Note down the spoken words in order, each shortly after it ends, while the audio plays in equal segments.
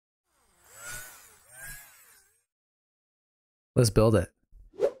Let's build it.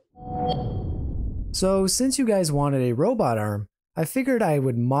 So since you guys wanted a robot arm, I figured I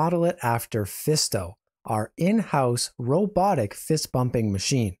would model it after Fisto, our in-house robotic fist bumping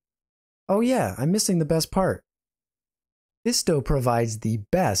machine. Oh yeah, I'm missing the best part. Fisto provides the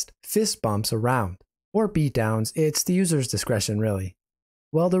best fist bumps around, or beatdowns, it's the user's discretion really.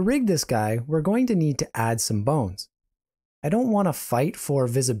 Well, to rig this guy, we're going to need to add some bones. I don't want to fight for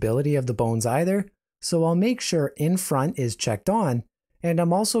visibility of the bones either, so I'll make sure in front is checked on, and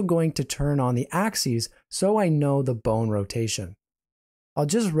I'm also going to turn on the axes so I know the bone rotation. I'll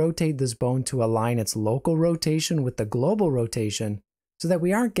just rotate this bone to align its local rotation with the global rotation so that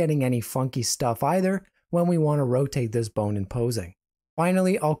we aren't getting any funky stuff either when we want to rotate this bone in posing.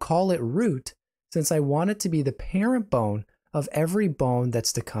 Finally, I'll call it root since I want it to be the parent bone of every bone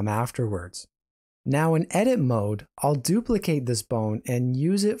that's to come afterwards. Now in edit mode, I'll duplicate this bone and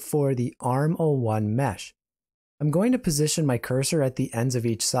use it for the arm 01 mesh. I'm going to position my cursor at the ends of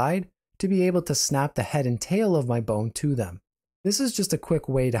each side to be able to snap the head and tail of my bone to them. This is just a quick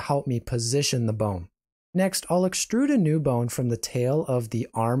way to help me position the bone. Next, I'll extrude a new bone from the tail of the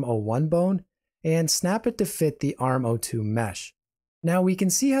arm 01 bone and snap it to fit the arm 02 mesh. Now we can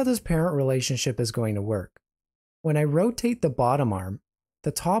see how this parent relationship is going to work. When I rotate the bottom arm,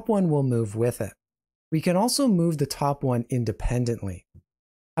 the top one will move with it. We can also move the top one independently.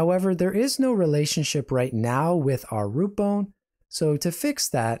 However, there is no relationship right now with our root bone, so to fix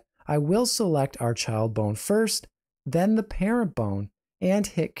that, I will select our child bone first, then the parent bone, and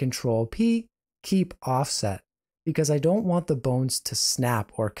hit Ctrl P, keep offset, because I don't want the bones to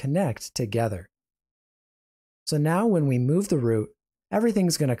snap or connect together. So now when we move the root,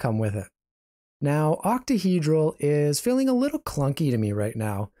 everything's going to come with it. Now, octahedral is feeling a little clunky to me right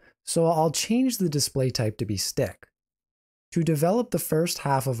now, so I'll change the display type to be stick. To develop the first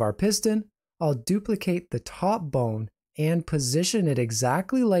half of our piston, I'll duplicate the top bone and position it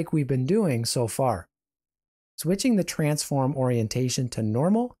exactly like we've been doing so far. Switching the transform orientation to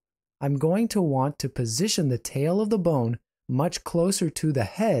normal, I'm going to want to position the tail of the bone much closer to the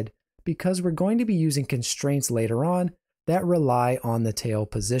head because we're going to be using constraints later on that rely on the tail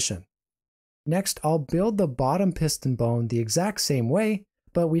position. Next, I'll build the bottom piston bone the exact same way,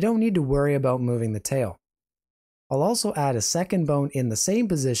 but we don't need to worry about moving the tail. I'll also add a second bone in the same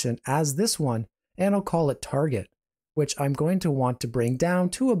position as this one, and I'll call it target, which I'm going to want to bring down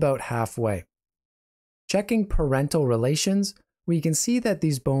to about halfway. Checking parental relations, we can see that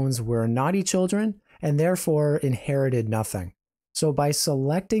these bones were naughty children and therefore inherited nothing. So by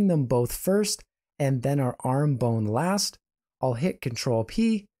selecting them both first and then our arm bone last, I'll hit Ctrl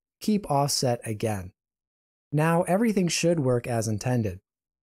P, keep offset again. Now everything should work as intended.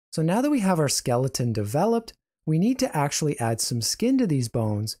 So now that we have our skeleton developed, we need to actually add some skin to these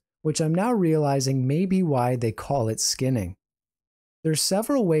bones, which I'm now realizing may be why they call it skinning. There's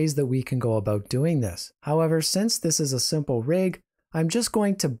several ways that we can go about doing this. However, since this is a simple rig, I'm just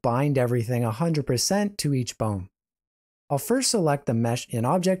going to bind everything 100% to each bone. I'll first select the mesh in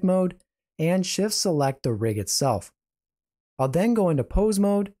object mode and shift select the rig itself. I'll then go into pose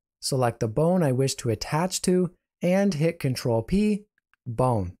mode, select the bone I wish to attach to, and hit Ctrl P,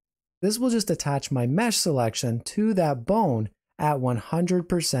 bone. This will just attach my mesh selection to that bone at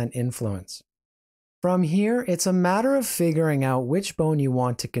 100% influence. From here, it's a matter of figuring out which bone you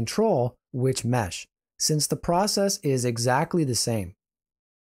want to control which mesh, since the process is exactly the same.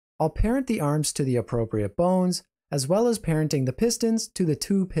 I'll parent the arms to the appropriate bones, as well as parenting the pistons to the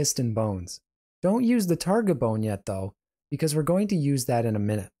two piston bones. Don't use the target bone yet though, because we're going to use that in a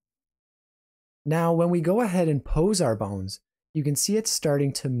minute. Now, when we go ahead and pose our bones, you can see it's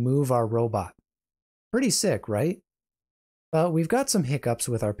starting to move our robot. Pretty sick, right? But we've got some hiccups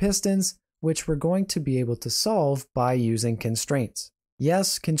with our pistons, which we're going to be able to solve by using constraints.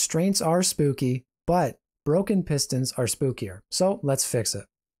 Yes, constraints are spooky, but broken pistons are spookier, so let's fix it.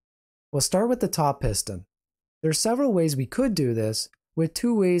 We'll start with the top piston. There's several ways we could do this, with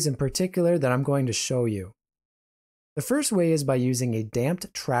two ways in particular that I'm going to show you. The first way is by using a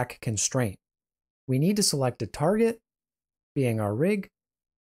damped track constraint. We need to select a target, being our rig,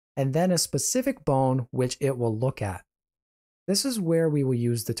 and then a specific bone which it will look at. This is where we will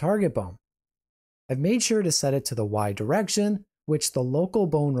use the target bone. I've made sure to set it to the Y direction, which the local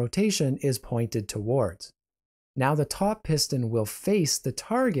bone rotation is pointed towards. Now the top piston will face the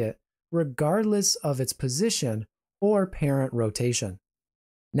target regardless of its position or parent rotation.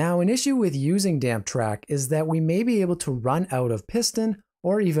 Now an issue with using damp track is that we may be able to run out of piston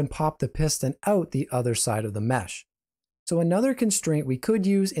or even pop the piston out the other side of the mesh. So another constraint we could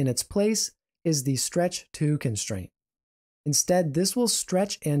use in its place is the stretch to constraint. Instead, this will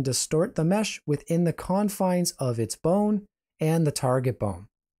stretch and distort the mesh within the confines of its bone and the target bone.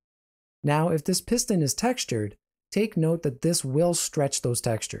 Now, if this piston is textured, take note that this will stretch those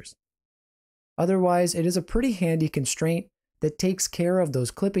textures. Otherwise, it is a pretty handy constraint that takes care of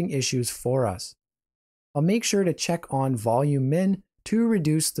those clipping issues for us. I'll make sure to check on volume min to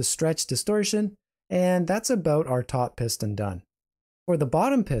reduce the stretch distortion, and that's about our top piston done. For the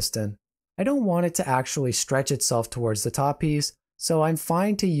bottom piston, I don't want it to actually stretch itself towards the top piece, so I'm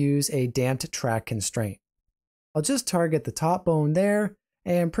fine to use a damped track constraint. I'll just target the top bone there,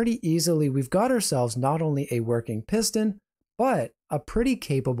 and pretty easily we've got ourselves not only a working piston, but a pretty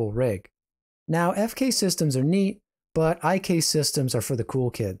capable rig. Now, FK systems are neat, but IK systems are for the cool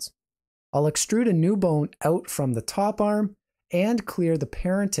kids. I'll extrude a new bone out from the top arm and clear the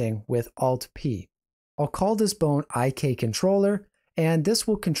parenting with Alt-P. I'll call this bone IK controller, and this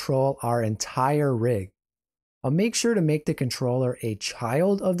will control our entire rig. I'll make sure to make the controller a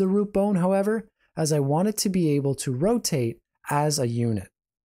child of the root bone, however, as I want it to be able to rotate as a unit.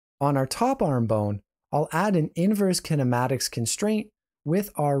 On our top arm bone, I'll add an inverse kinematics constraint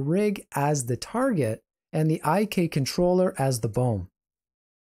with our rig as the target and the IK controller as the bone.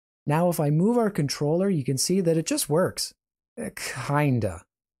 Now if I move our controller, you can see that it just works. Kinda.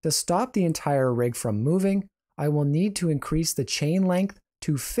 To stop the entire rig from moving, I will need to increase the chain length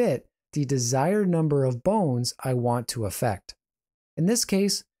to fit the desired number of bones I want to affect. In this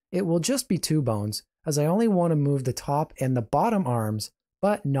case, it will just be 2 bones, as I only want to move the top and the bottom arms,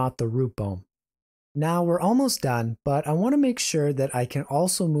 but not the root bone. Now we're almost done, but I want to make sure that I can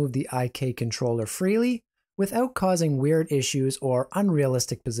also move the IK controller freely without causing weird issues or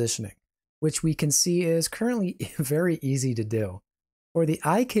unrealistic positioning, which we can see is currently very easy to do. For the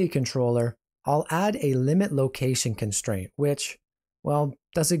IK controller, I'll add a limit location constraint, which, well,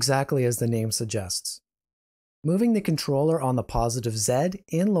 does exactly as the name suggests. Moving the controller on the positive Z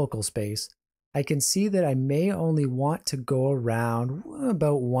in local space, I can see that I may only want to go around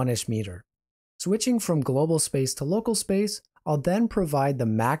about 1-ish meter. Switching from global space to local space, I'll then provide the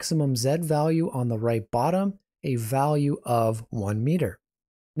maximum Z value on the right bottom, a value of 1 meter.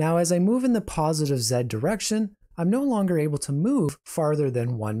 Now as I move in the positive Z direction, I'm no longer able to move farther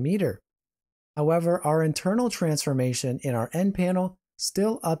than 1 meter. However, our internal transformation in our end panel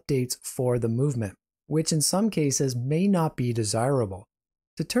still updates for the movement, which in some cases may not be desirable.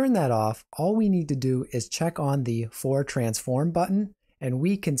 To turn that off, all we need to do is check on the For Transform button, and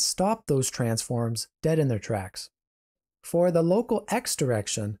we can stop those transforms dead in their tracks. For the local X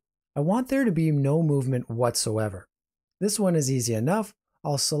direction, I want there to be no movement whatsoever. This one is easy enough.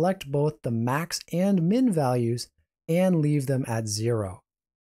 I'll select both the max and min values and leave them at 0.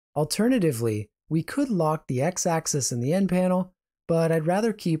 Alternatively, we could lock the X-axis in the end panel, but I'd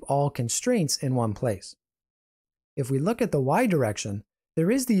rather keep all constraints in one place. If we look at the Y direction,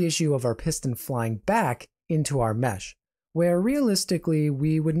 there is the issue of our piston flying back into our mesh, where realistically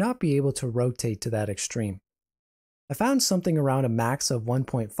we would not be able to rotate to that extreme. I found something around a max of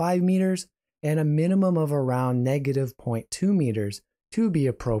 1.5 meters and a minimum of around -0.2 meters to be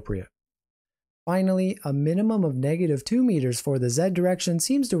appropriate. Finally, a minimum of -2 meters for the Z direction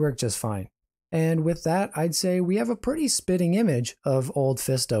seems to work just fine. And with that, I'd say we have a pretty spitting image of old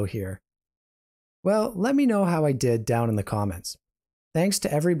Fisto here. Well, let me know how I did down in the comments. Thanks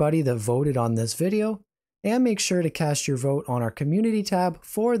to everybody that voted on this video, and make sure to cast your vote on our community tab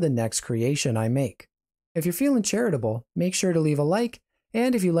for the next creation I make. If you're feeling charitable, make sure to leave a like,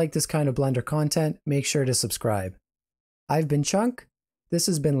 and if you like this kind of Blender content, make sure to subscribe. I've been Chunck. This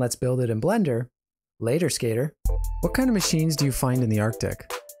has been Let's Build It in Blender. Later, skater. What kind of machines do you find in the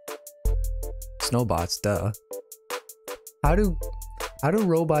Arctic? Snowbots, duh. How do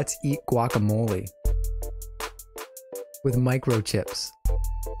robots eat guacamole? With microchips.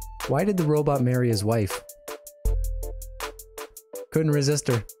 Why did the robot marry his wife? Couldn't resist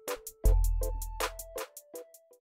her.